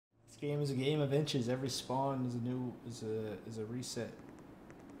game is a game of inches. Every spawn is a reset.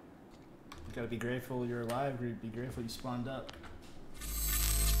 You gotta be grateful you're alive. Be grateful you spawned up.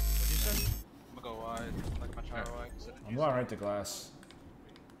 What'd you say? I'm gonna go wide, like my child wide. I'm going right to glass.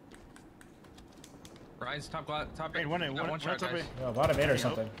 Ryan's top glass, top Rain, one shot, guys. Yo, bottom 8 or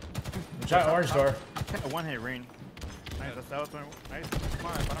something. Shot orange door. One hit, Rain. Nice, that was one.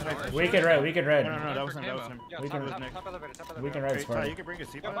 Nice. Weekend red, weekend red. No, that was him. Weekend red, Ty, Sparty. you can bring a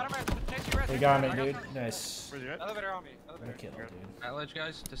seat. He got me, dude. Nice. Where's he at? Elevator on me. Good kill, dude. That ledge,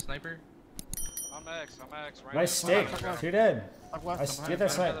 guys, to sniper. I'm X. Right Nice stick. 2 dead. Get that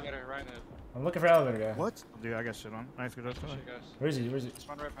snipe. Elevator, right now. I'm looking for elevator guy. What? Dude, I got shit on. Nice, good. Where is he?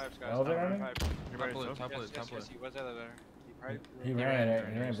 Spawn red pipes, guys. Elevator on me? Everybody Top blue. He was elevator. He ran it.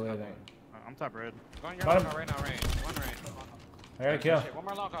 He ran blue, I think. I'm top red. Going your long right now, range. One range. I got a kill. One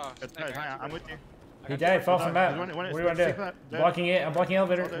more long call. I'm with you. He died, fell from map. What do you want to do? Blocking it. I'm blocking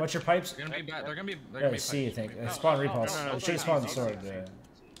elevator. What's your pipes? They're gonna be bad. They're gonna be C, I think. Spawn repulse. Should spawn the sword.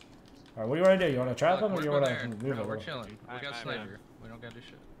 Alright, what do you want to do? You want to trap him or you want to move No, him? we're chilling. We got sniper. We don't gotta do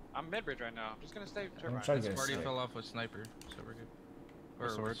shit. I'm mid bridge right now. I'm just gonna stay turbine. trying to get a Party snipe. fell off with sniper, so we're good.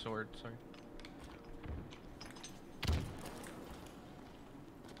 Or sword, sorry.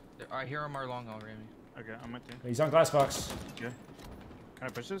 I hear him our long haul, Rammy. Okay, I'm with you. He's on glass box. Yeah. Can I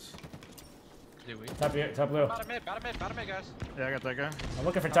push this? Do we? Top blue. Bottom mid, guys. Yeah, I got that guy. I'm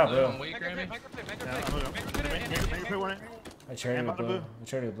looking for top blue. Weak, Rammy. Make her put one. I traded with blue. I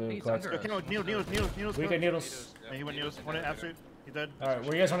traded with blue. He's Collect. under us. Needles. We got needles. Yeah, he went needles. One hit, absolute. He's dead. Alright,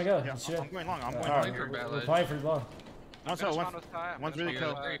 where you guys want to go? Yeah, I'm going long. I'm going Alright, long. we're playing for the long. One's really You're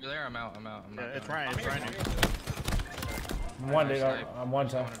cool. there, I'm out. I'm Yeah, not it's going. Ryan. It's Ryan. I'm one, dude. I'm one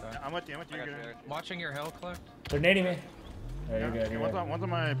time. I'm with you. You're good. Watching your hell, Cliff. They're nading me. Oh, you're good. One's on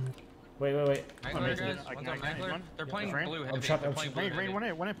my. Wait. Angler, guys. One's on Angler. They're playing blue heavy. They're playing blue Rain,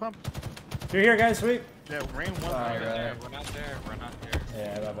 heavy. one hit pump. You're here, guys. Sweet. Yeah, Rain one. We're not there.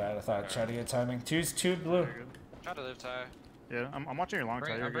 Yeah, not bad. I thought I'd try to get timing. Two blue. Try to live tie. Yeah, I'm watching your long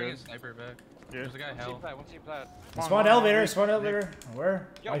side. I'm bringing sniper back. Yeah. There's a guy hell. One team plat. Spawn elevator. Where?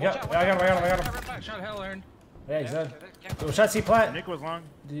 I got him. Shot hell, Aaron. Yeah, he's dead. Shot C plat. Nick was long.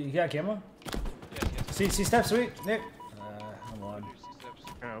 You got camo? Yeah. C step, sweet. Nick. I'm on. Can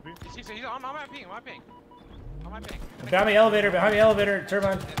I help you? He's on my ping. Behind me elevator.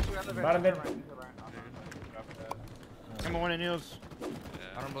 Turbine. Bottom mid. Come on, one in Neils.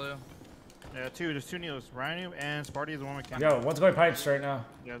 Bottom blue. Yeah, there's two Neils. Ryan and Sparty is the one we can't. Yo, one's going pipes right now.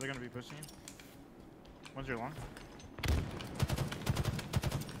 Yeah, they're gonna be pushing you. One's your long.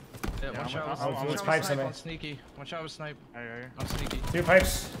 Yeah, one shot It's pipes on me. was sneaky. One shot was snipe. I'm sneaky. 2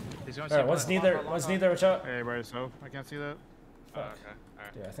 pipes. He's going Alright, one's neither. Watch out. Hey, by yourself. I can't see that. Okay.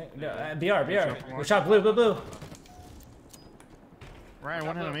 Yeah, I think. No, BR. Watch out, blue. Ryan,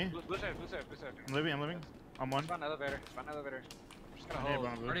 one hit on me. Blue safe. I'm living. I'm one. Spawn elevator. I'm just gonna Hey, hold.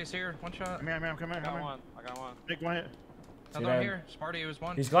 Party's here. One shot. Come here. I got one. Nick, one hit. Another one here. Sparty was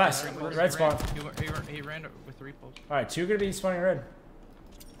one. He's glass. Red spawn. He ran with 3 pulls. Alright, 2 gonna be spawning red.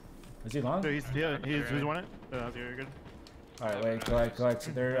 Is he long? He's one it. You're good. Alright, wait,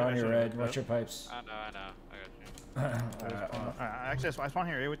 collect. They're on your red. Watch your pipes. I know. I got you. Actually, I spawn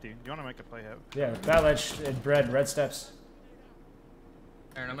here with you. Do you want to make a play hit? Yeah, that ledge in red steps.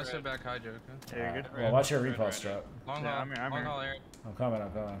 Aaron, I'm gonna sit back high, Joe. Okay? Yeah, you're good. Well, watch your repulse drop. Long Yeah, haul. I'm here. Long haul, Aaron. I'm coming.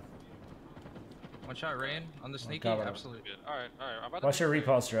 One shot rain on the sneaky. covered. Absolutely. Good. All right. Watch your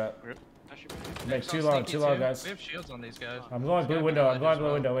repulse drop. Make Sneaky too long, guys. We have shields on these guys. I'm going blue window.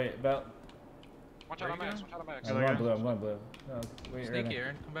 Wait, about. Watch out on Max. I'm going blue. Oh, wait, Sneaky,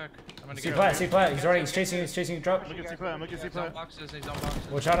 Aaron. Come back. I'm gonna C get plat. He's chasing drop. Look at C plat. He's on boxes.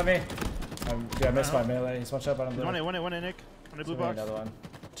 Watch out on me. I missed my melee. He's one shot on blue. One in Nick. On the blue box. Another one.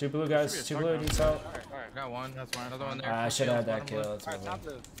 2 blue guys. 2 blue. Needs help. I got one. That's fine. Another one there. I should have had that kill. Alright, top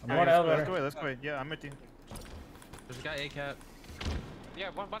blue. I'm going to elevator. Let's go. Yeah, I'm with you. There's a guy A-cat.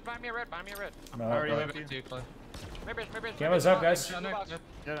 Yeah, one buy me a red. No, I already no. left you. Maybe. Camo's up, guys.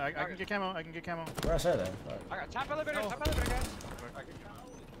 Yeah, I can get camo. Where else are they? I got top elevator, guys.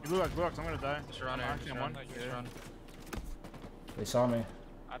 Blue box. I'm gonna die. Just run, Aaron. Just run. Just run. They saw me.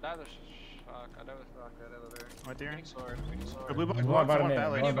 I died the shock. That elevator. Right there. Sword. The blue box. I'm going bottom mid.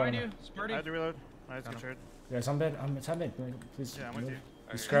 Behind you. I Sparty. had to reload. Nice, good trade. Guys, I'm mid. I'm mid. Please. Yeah, I'm with you.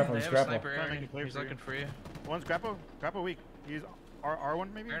 He's grapple. They He's have a grapple. sniper, Trying to make Aaron. a play He's for you. looking for you. One's grapple weak. He's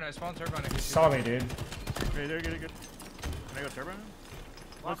R1 maybe? Aaron, I spawned turbine. He saw me, dude. Okay, they're good. Can I go turbo?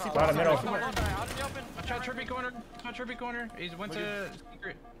 Bottom middle. I tried Trippy corner. He went to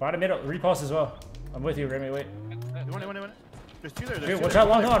secret. Bottom middle. Repulse as well. I'm with you, Remy. Wait. One. There's 2 there. Dude, watch out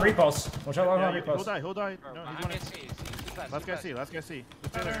long on repulse. Watch out long on repulse. He'll die. No, he's one. Let's go see. Let's go see.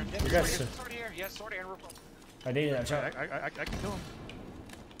 You guys, Sword here. Yes, sword and roof. I need that shot. I can kill him.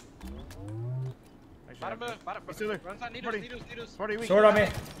 Bottom move. Bottom He's still there. Runs on Party. needles. Party weak. Sword on me.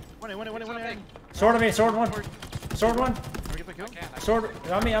 Win it. Sword on me. Sword one. Sword one. Can we get the kill? Sword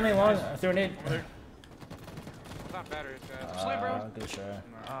on me. Long. I threw a nade. Over there. It's not batteries, guys. Good shot.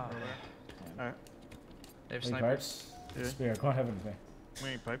 Alright. They have Any sniper. pipes? Yeah. Spear. Go on heaven with me. We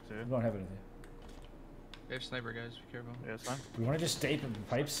need pipe too. Go on heaven with me. They have sniper, guys. Be careful. Yeah, it's fine. We want to just stay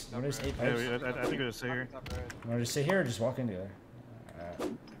pipes. We want to just 8 Yeah, pipes. I think we'll just stay here. We want to just sit here or just walk in together.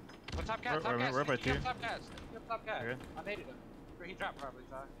 One top cat. Top cat. We're by two. Top cat. Top cat. Okay. I naded him. He dropped probably,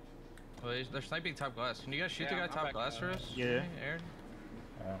 Zach. Well, they're sniping top glass. Can you guys shoot Yeah, the guy I'm top back glass for now. us? Yeah. Aaron?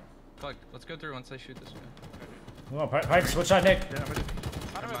 Fuck, let's go through once they shoot this guy. Come on, pipes. One shot, Nick. Yeah, I'm ready.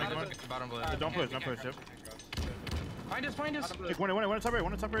 Bottom blue. Don't push, yep. Find us! Take one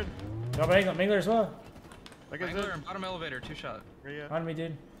top red. No, Mingler as well. Like I Angler said. and bottom elevator, 2 shot. Yeah, On me,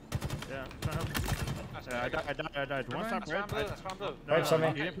 dude. yeah. Trying to help. I died. One top red. That's blue. Pipes on me.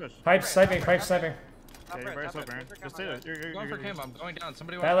 You didn't push. Pipes sniping. Pipes sniping. Yeah, you're very slow, Baron. Just stay there. You're Going for camo, I'm going down.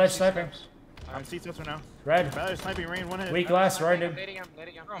 Somebody Bad watch ledge these sniping. steps. I'm C-steps for now. Red. Valor sniping rain, one hit. Weak glass, right, dude. Nading him.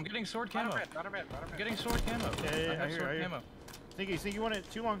 Bro, I'm getting sword camo. Bottom red. I'm getting sword camo. Yeah, I have I hear. sword camo. Sneaky, one hit,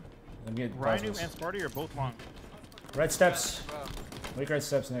 too long. I'm getting Rhino and plasmas. Sparty are both long. Red steps. Weak red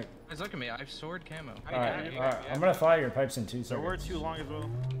steps, Nick. Guys, look at me. I have sword camo. Alright, I'm gonna fly your pipes in 2 So we're seconds. too long as well.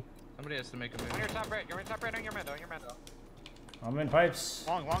 Somebody has to make a On your move. top red. You're in top red on your mendo. I'm in pipes.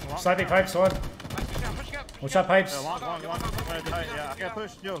 Long. Sniping pipes, one. Push up. One shot pipes. Yeah, long. I'm gonna die. Yeah, I got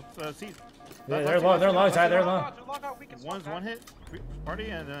push. Yo, C. Yeah, they're long, side, they're long. One's one hit. Party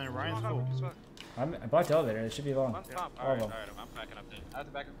and then Ryan's full. I blocked the elevator, it should be long. All of them. I'm backing up then. I have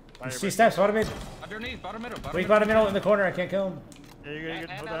to back up. C steps, bottom mid. Underneath, bottom middle. Weak bottom middle in the corner, I can't kill him. Yeah, you're good.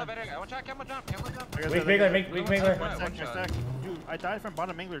 And Hold on. elevator. One shot. Camel jump. Weak Mingler, weak Mingler. One One sec. shot. Dude, I died from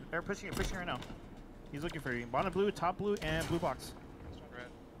bottom Mingler. They're pushing right now. He's looking for you. Bottom blue, top blue, and blue box.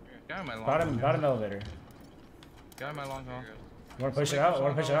 Guy on my long haul. Bottom elevator. Guy on my long haul. You wanna push it out?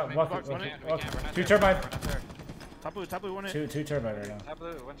 Walk Box, it. one hit. Walk. 2 turbine. Top blue, one hit. 2 turbine right now. Top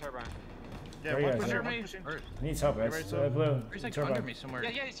blue. One turbine. Yeah, Where you one guys pushing, at? one pushing. Or, He needs help, guys. Right, so- Blue. he's like under Turbine. me somewhere.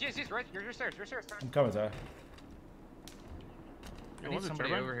 Yes. Right. Your stairs. I'm coming, Ty. I need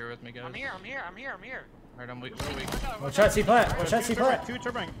somebody over here with me, guys. I'm here. Alright, I'm weak. Real weak. One shot C plat. One shot C plat. Two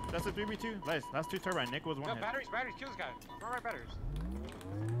turbine. That's a 3v2. Nice. That's 2 turbine. Nick was one No, hit. batteries. Kill this guy. Go right batteries.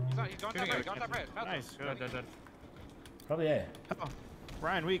 He's going top red. Going top red. Nice. Dead. Probably A. Oh,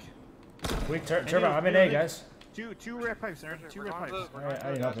 Ryan, weak. Weak turbine. I'm in A, guys. Two red pipes, Aaron. 2 red pipes. Alright,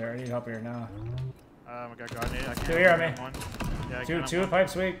 I need help here. Now. Oh my god, I can't. 2 here on me. One. Yeah, I 2 can't.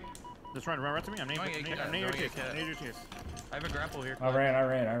 pipes weak. Just run to me. I'm Going naming AK, your going case. AK. I need your case. I have a grapple here. I ran.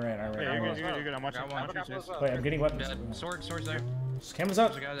 Yeah, you're good. I'm watching. Got one. I'm watching your case. Wait, I'm getting weapons. Dead. Sword's there. Camel's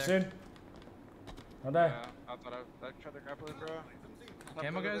up. There's a guy there. Soon. I'll die. I thought I'd try to grapple it, bro.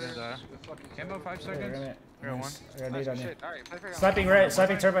 Camo, guys? Camo, 5 Wait a seconds. minute. I got one. I got a need on you. Shit. Alright, play fair. Sniping red.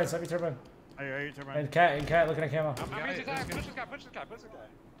 Sniping turbine. Are you turbine? And cat looking at camo. I'm Guy, using that. this Push this guy.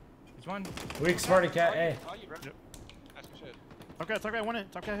 There's one. Weak Sparty cat A. All you, bro. Yep. That's good shit. Okay, top guy, one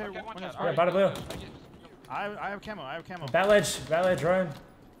hit. Top guy here. Okay, One one hit. shot. Yeah, bottom blue. I have camo. Bat ledge, Ryan.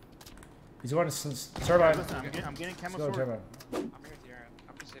 He's going to turbine. Listen, I'm getting Let's camo go sword. turbine. I'm here with you, Aaron.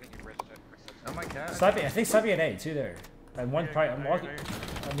 I'm just sitting in red shit. Oh my god. Sniping, I think sniping an A too there. And one pipe, I'm walking.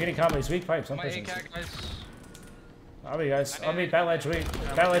 I'm getting combos, weak pipes. I'm My pushing. ACAC, guys. I'll be guys. I'll be bat ledge weak.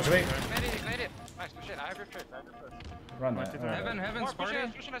 Bat ledge weak. Ignite it. Nice, push it. I have your trick. Run that. Alright. Heaven, Push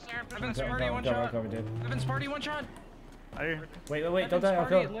Sparty. pushing us, Aaron. Heaven, Don't Sparty, one walk shot. over, dude. Heaven, Sparty, one shot. I Wait, don't Heaven, die. I'll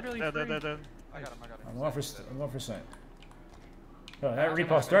Sparty, kill. literally dead. free. I got him. I'm going for snipe. Oh, that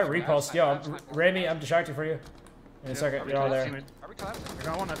repulse. Threat repulse. Yo, Rammy, I'm distracted for you. In a second, you're all there. Are we collapsing? I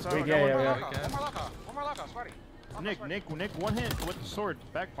got one. That's all. We I get got it, one. yeah. One more lockout, Sparty. Nick, one hit with the sword.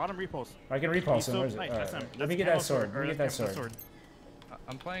 Back, bottom repulse. I can repulse him. Where is it? Nice, that's him. Alright. Let me get that sword. Let me get that sword.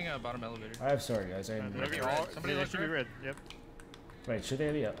 I'm playing bottom elevator. I have sword, guys. I can... Look at red. Somebody They look should be red. red. Yep. Wait, should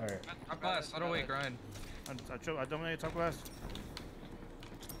they be? Alright. Top glass, let away, grind. I dominated top glass.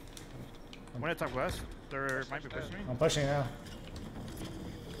 One at top glass. There might be pushing me. I'm pushing now.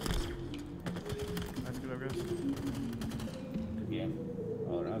 That's good, guys. Good game.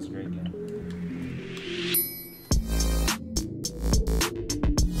 Oh, that was a great game.